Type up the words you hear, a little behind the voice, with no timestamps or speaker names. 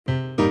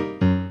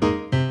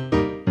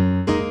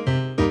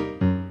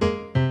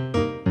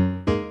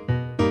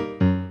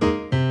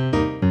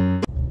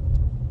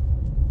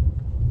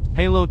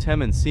Halo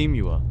teman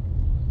semua.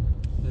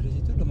 Dari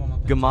situ udah mau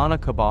makan. Gimana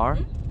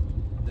kabar?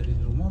 Dari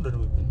rumah udah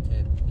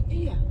pencet.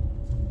 Iya.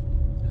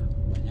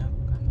 Banyak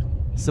kantong.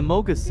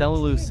 Semoga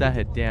selalu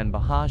sehat dan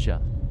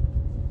bahagia.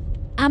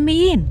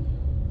 Amin.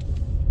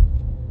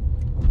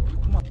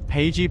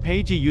 Pagi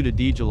udah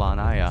di jalan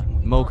ayah.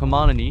 Mau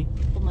kemana nih?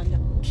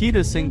 Pemandangan.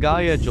 Kita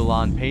sengaja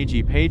jalan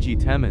pagi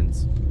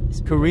temans.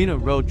 Karena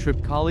road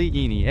trip kali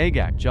ini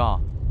agak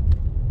jauh.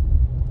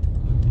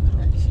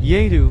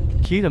 Yaitu,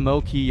 kita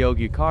mau ke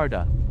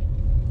Yogyakarta.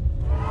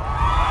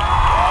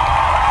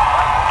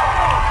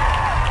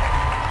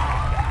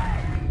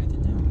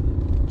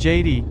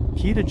 Jadi,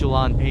 kita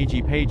jalan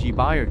pagi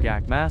bayar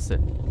gak masih.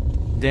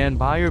 Dan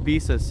bayar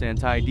bisa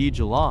santai di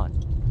jalan.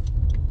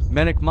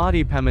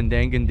 Menikmati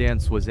pemandangan dan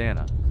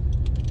suasana.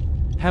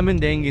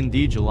 Pemandangan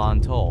di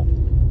jalan tol.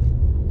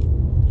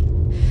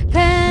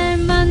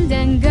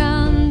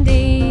 Pemandangan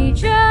di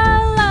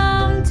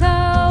jalan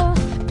tol.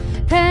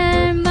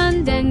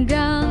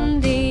 Pemandangan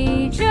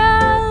di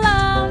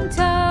jalan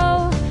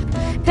tol.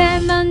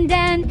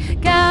 Pemandangan.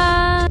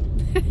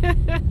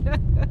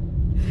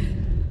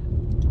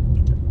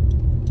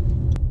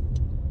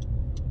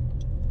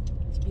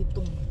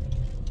 Bitung.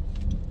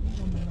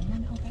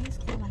 Ngomong-ngomong, kayaknya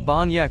sekolah ya.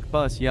 Banyak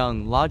bus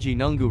yang lagi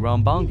nunggu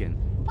rombongan.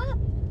 Pak,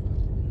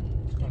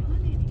 mana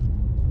ini?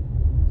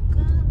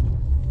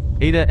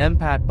 Ada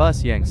 4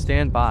 bus yang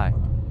standby.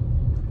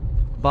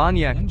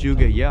 Banyak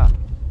juga ya.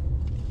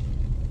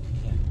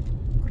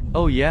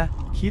 Oh ya,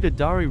 kita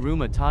dari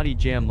rumah tadi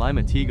jam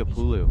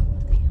 5.30.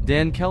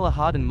 Dan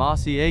kelihatan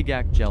masih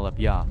agak gelap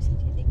ya.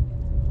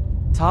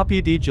 Tapi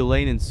di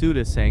jalanan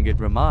sudah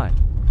sangat ramai.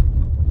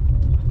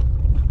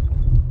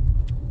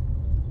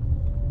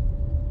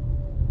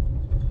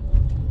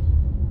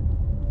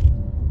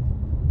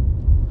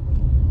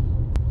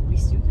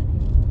 Bis juga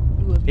nih.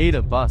 2 bis.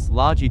 Ada bus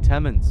lagi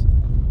temans.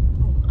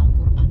 Oh,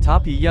 Al-Quran.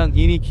 Tapi yang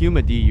ini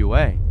cuma di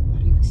UA.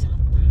 Pariwisata.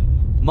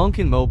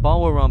 Mungkin mau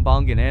bawa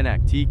rombongan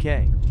anak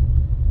TK.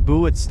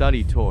 Buat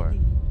study tour.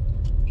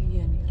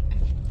 Iya nih.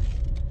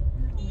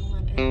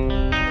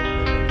 Rombongan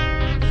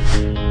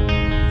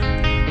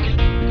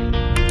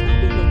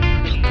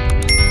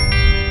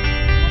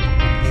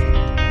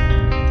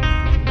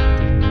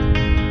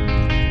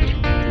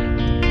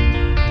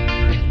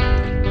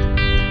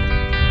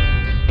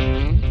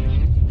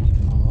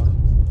Or,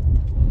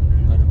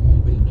 nggak ada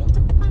mobil dong.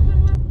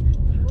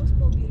 Terus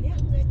mobilnya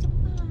nggak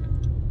cepat.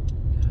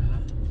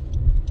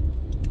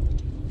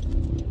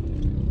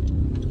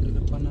 Di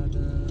depan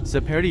ada.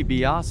 Seperti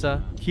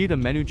biasa, kita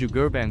menuju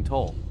gerbang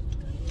tol.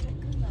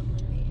 Mereka nggak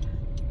boleh ya.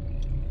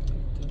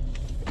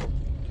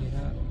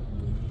 Kira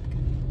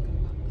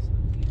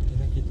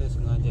kira kita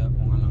sengaja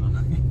mau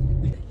ngalang-ngalangin.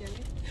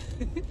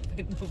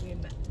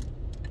 Fenomena.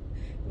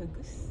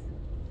 Bagus.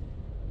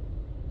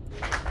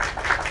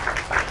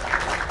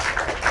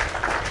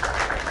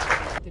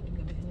 Jadi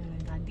nggak bisa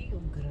nyalain radio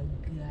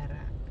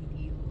gara-gara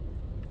video.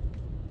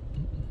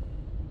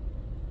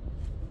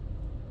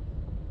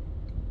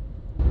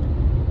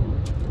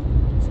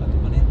 Satu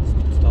menit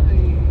stop.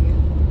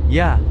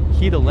 Ya,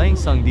 kita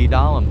langsung di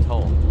dalam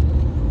tol.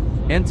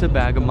 Ente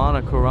bagaimana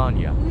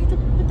caranya? Oh itu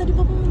tadi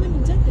papa mau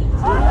manjat ya?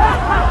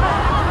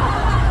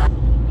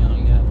 Yang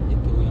lihat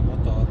itu yang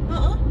motor.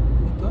 Heeh.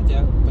 Itu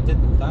aja pencet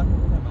bentar,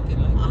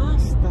 matiin lagi.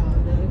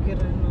 Astaga,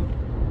 kira no.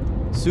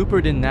 Super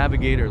dan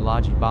navigator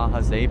lagi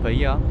bahas apa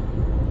ya?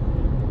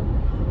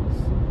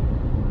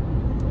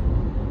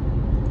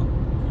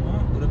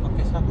 Oh, udah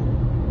pakai sabuk.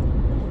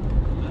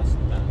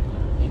 Astaga,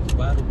 itu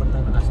baru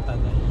benar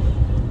astaga.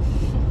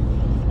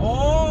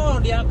 Oh,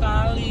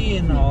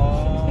 diakalin.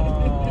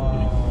 Oh,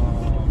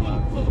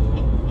 bagus.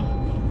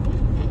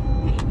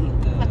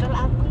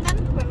 Padahal aku kan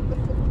baru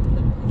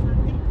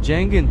berkumpul.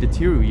 Jangan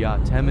ditiru ya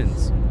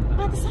temans.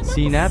 Pantesan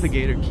Si aku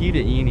navigator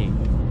kita ini.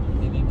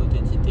 Ini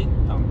ikutin si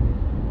Tintong.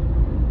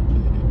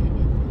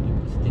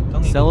 Si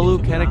Tintong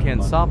Selalu ikutin supir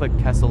kenakan angkot. sahabat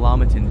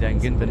keselamatan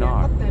dengan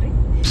benar. berangkat dari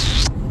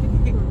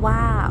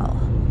Wow.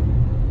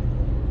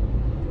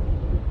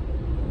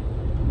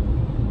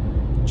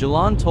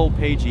 Jalan tol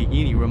pagi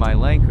ini ramai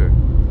lancar.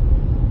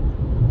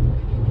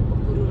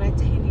 pemburu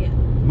receh ini ya.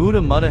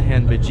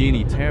 Mudah-mudahan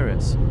begini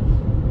terus.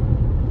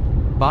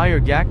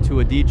 Bayar gak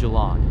tua di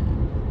jalan.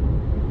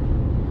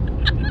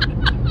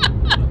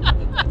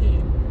 Padat aja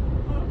ya.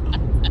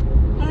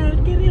 Kanan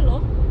kiri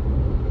loh.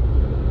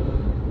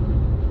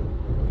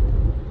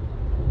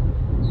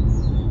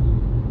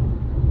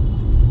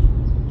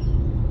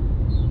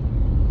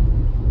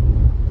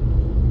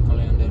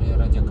 Kalau yang dari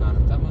arah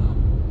Jakarta mah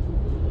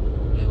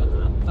lewat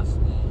atas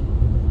nih.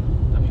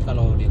 Tapi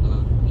kalau dia ke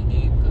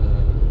ini ke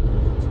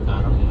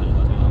sekarang ya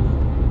lewat bawah.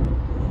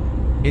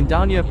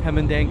 Indahnya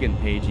pemandangan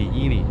pagi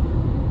ini.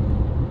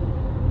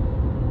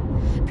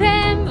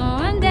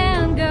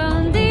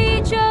 Pemandangan di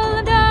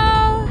jalan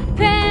tol.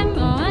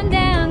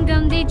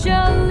 Pemandangan di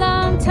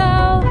jalan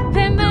tol.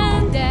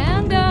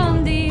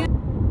 Pemandangan di.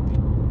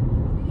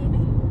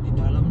 Di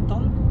dalam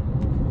tol.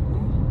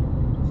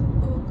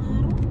 Oh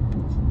ngaruh.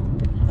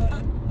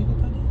 Itu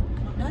tadi.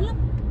 Dalam.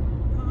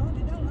 Oh,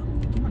 di dalam.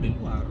 Itu mah di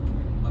luar.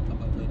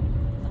 Bapak-bapak ini.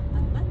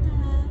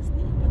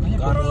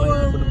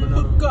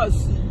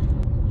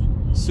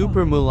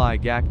 super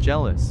mulai gak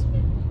jealous.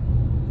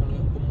 Kalau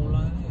yang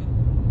pemula ini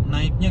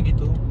naiknya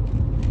gitu.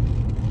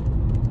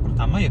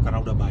 Pertama ya karena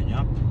udah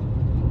banyak.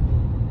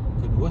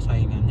 Kedua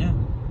saingannya.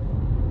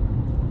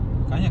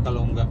 Makanya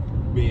kalau nggak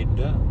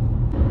beda,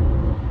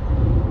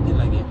 ini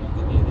lagi mau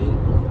ke kiri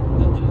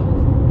nggak jelas.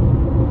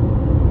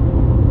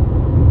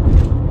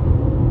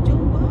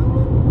 Jauh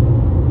banget.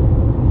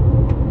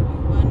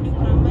 Bandung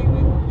ramai,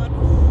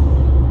 waduh.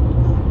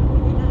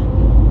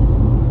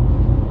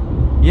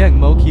 Yang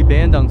mau ki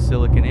Bandung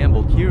Silicon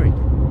Ambil Kiri.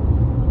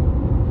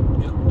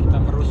 Yuk kita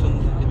merusung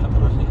ya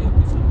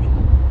ke sini.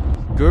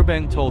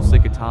 Gerbang Tol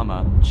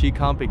Sikatama,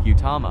 Cikampek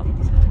Utama.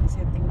 Jadi salah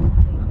setting dulu.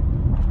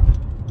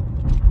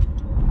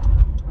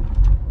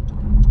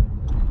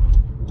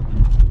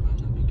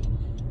 Mana bikinnya?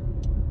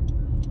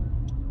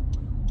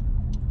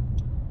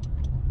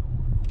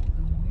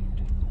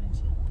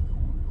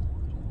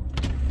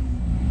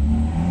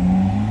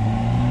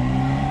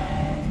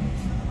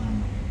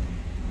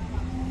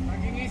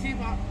 Lagi ngisi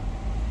Pak,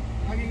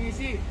 lagi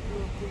ngisi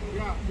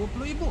ya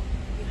 20.000.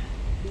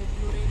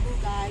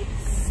 20.000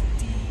 guys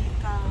di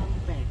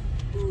Kampek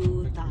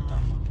Utama.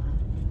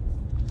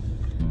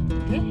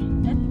 Oke,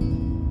 dan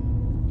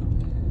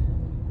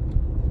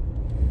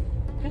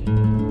oke.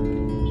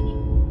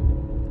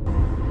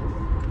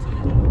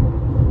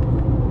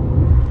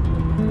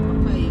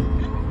 Baik.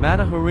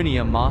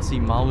 Mataharinya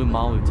masih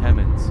malu-malu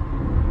temans.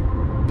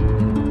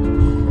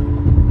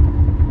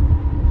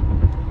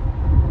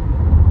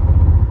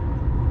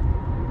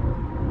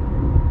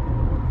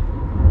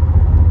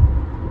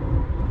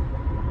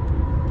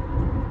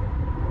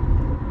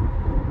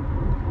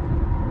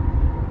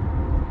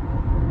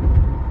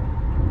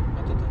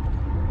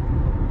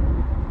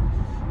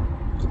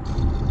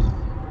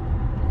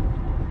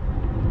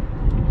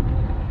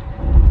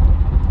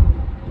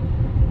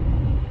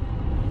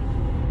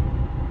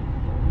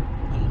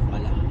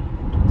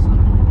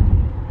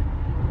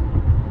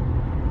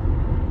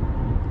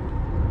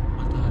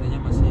 Mataharinya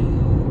masih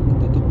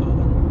ketutup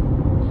awan.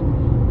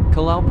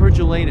 Kalau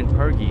perjalanan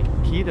pergi,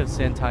 kita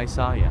santai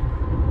saya.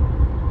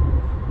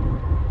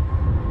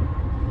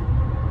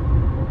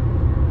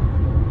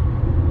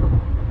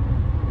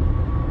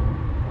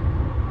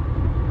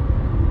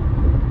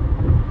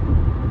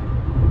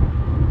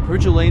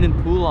 Perjalanan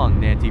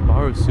pulang nanti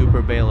baru super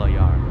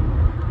belayar.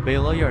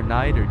 Belayar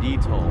naik di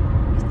tol.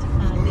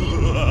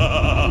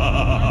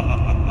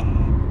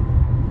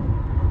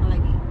 Apa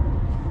lagi?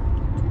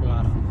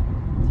 Larang.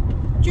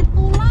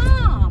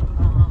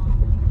 Cipularang.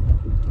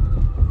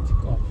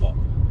 Cikopo.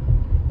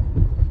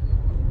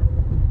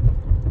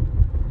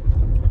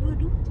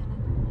 Aduh, jalan.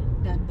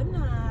 Dan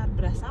benar,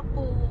 beras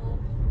sapu.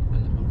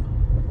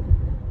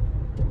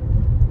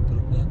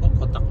 Truknya kok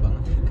kotak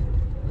banget.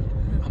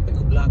 Sampai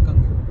ke belakang.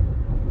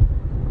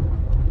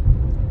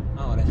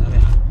 Oh, rest area.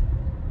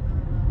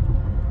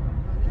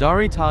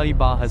 Dari tali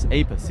bahas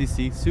apa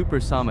sisi super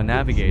sama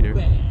navigator.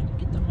 Subang.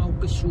 Kita mau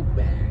ke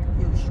Subang.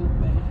 Yuk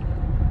Subang.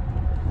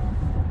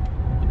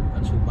 Ini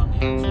bukan Subang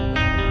ya. Subang.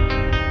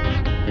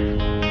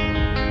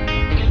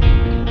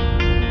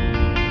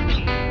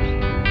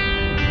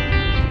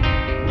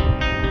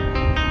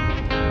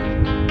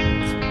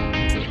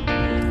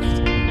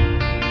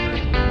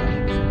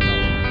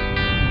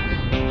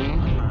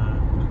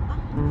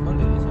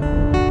 Boleh bisa.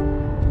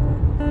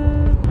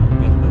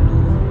 Mampir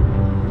dulu.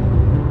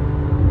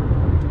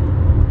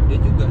 Dia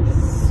juga deh.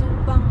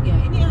 Subang ya,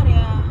 ini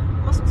area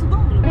masuk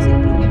Subang belum sih?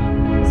 Belum ya?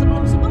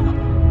 Sebelum Subang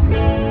apa?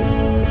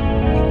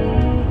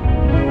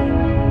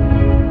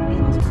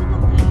 Ini masuk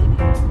Subang ya ini.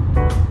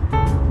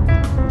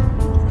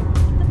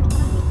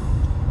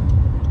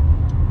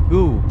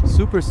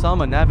 Super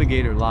sama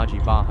navigator lagi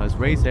bahas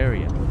race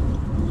area.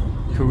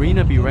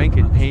 Karina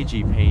birangkat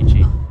pagi.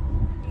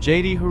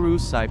 JD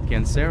harus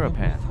siapkan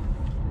sarapan.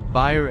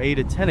 Bayar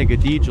ada tenaga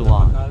di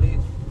jalan. Kali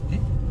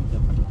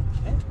dapat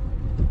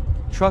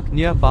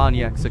Truknya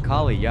banyak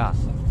sekali ya.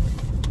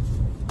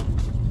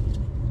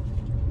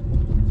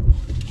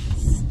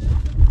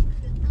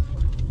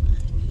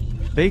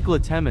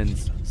 Baiklah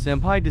temans,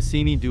 sampai di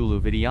sini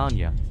dulu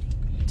videonya.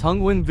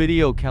 Tungguin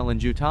video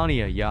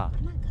kelanjutannya ya.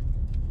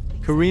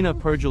 Karina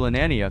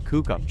perjalanannya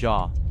cukup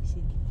jauh.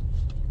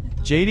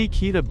 Jadi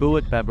kita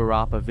buat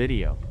beberapa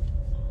video.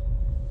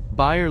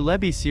 Bayar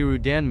lebih seru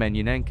dan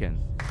menyenangkan.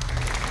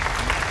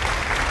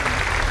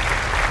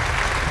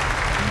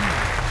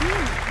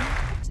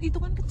 Itu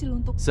kan kecil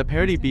untuk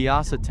Seperti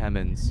biasa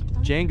temans,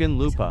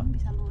 jangan lupa.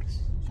 bisa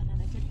lurus kanan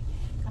aja deh,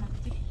 kanan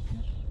aja deh,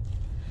 kanan.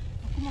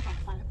 Aku mau ke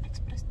Valep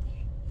Express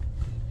nih.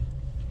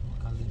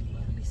 kali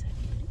Bisa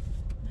deh.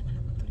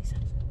 Mana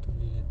tulisan?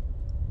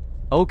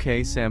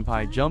 Oke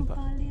sampai jumpa.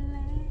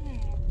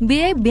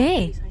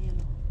 Bebe. Tulisannya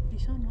loh. Di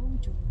sana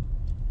ujung.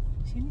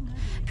 Sini nggak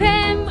ada.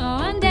 Come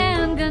on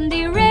down,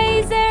 ganti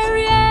razor,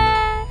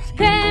 yeah.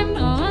 Come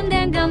on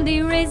down,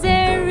 ganti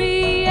razor,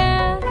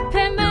 yeah.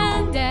 Come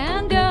on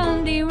down,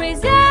 ganti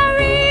razor,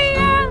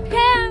 yeah.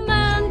 Come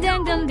on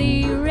down,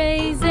 ganti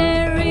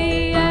razor,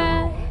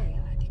 yeah.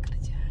 Yalah,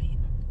 dikerjain.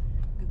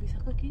 Nggak bisa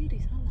ke kiri,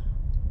 salah.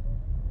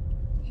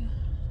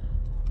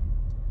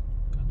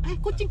 Ya.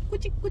 kucing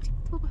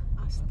tuh apa?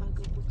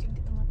 Astaga, kucing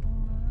di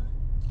tengah-tengah.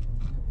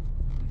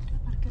 Udah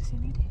parkir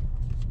sini deh.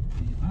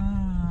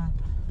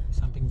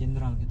 Samping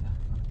jenderal kita.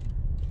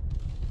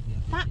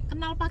 Lihat Pak, aja.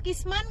 kenal Pak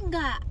Kisman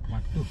nggak?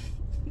 Waduh.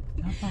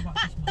 Apa Pak?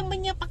 Pak, Kisman?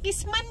 temennya Pak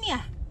Kisman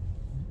ya?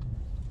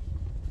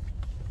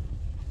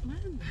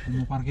 Mana?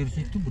 Mau parkir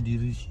situ,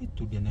 berdiri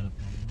situ dia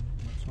nelpon.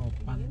 Nggak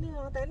sopan. Ini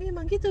orang tadi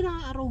emang gitu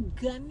dah,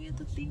 arogannya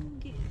tuh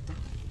tinggi.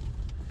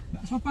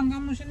 Nggak sopan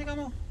kamu, sini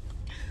kamu.